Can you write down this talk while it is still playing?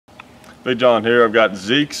Big John here. I've got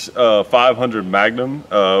Zeke's 500 Magnum,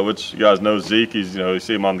 which you guys know Zeke. He's, you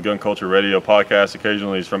see him on the Gun Culture Radio podcast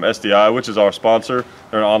occasionally. He's from SDI, which is our sponsor.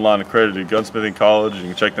 They're an online accredited gunsmithing college. You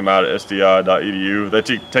can check them out at sdi.edu. They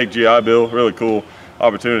take GI Bill. Really cool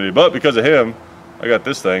opportunity. But because of him, I got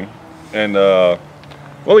this thing, and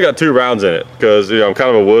we only got 2 rounds in it because I'm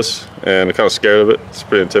kind of a wuss and I'm kind of scared of it. It's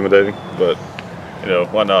pretty intimidating, but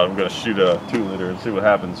why not? I'm gonna shoot a 2-liter and see what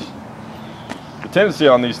happens. The tendency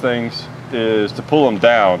on these things is to pull them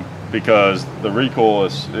down because the recoil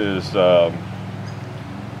the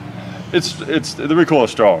recoil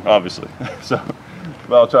is strong, obviously. So,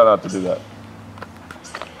 but I'll try not to do that.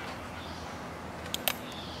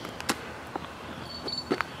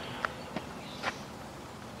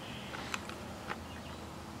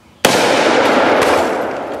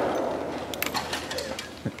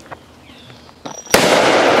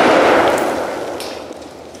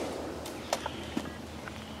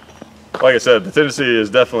 Like I said, the tendency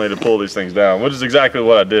is definitely to pull these things down, which is exactly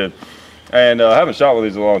what I did. And I haven't shot one of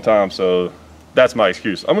these in a long time, so that's my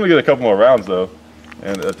excuse. I'm gonna get a couple more rounds though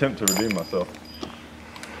and attempt to redeem myself.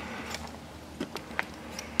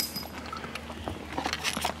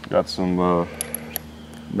 Got some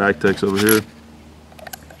Magtex over here.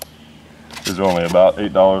 These are only about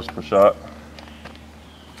 $8 per shot.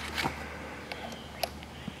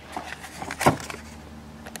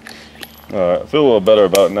 Alright, I feel a little better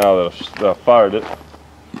about it now that I fired it.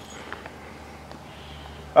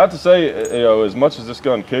 I have to say, as much as this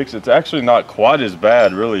gun kicks, it's actually not quite as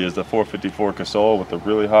bad, really, as the 454 Casull with the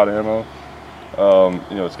really hot ammo.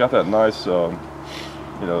 It's got that nice,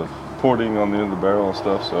 porting on the end of the barrel and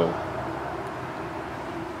stuff, so.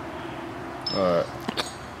 Alright,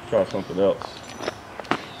 try something else.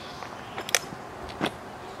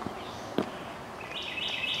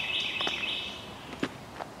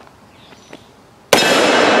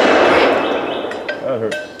 That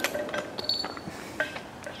hurts.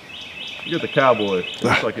 You get the Cowboy. It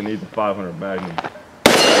looks like it needs a 500 Magnum.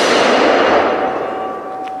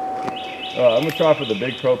 I'm gonna try for the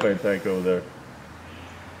big propane tank over there.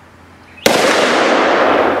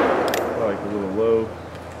 Like a little low.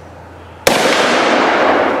 I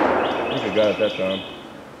think I got it that time.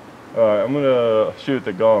 Alright, I'm gonna shoot at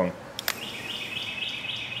the gong.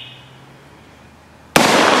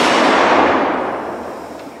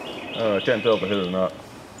 I can't tell if I hit it or not.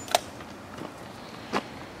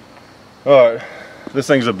 Alright, this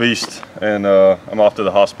thing's a beast, and I'm off to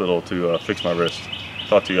the hospital to fix my wrist.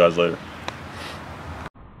 Talk to you guys later.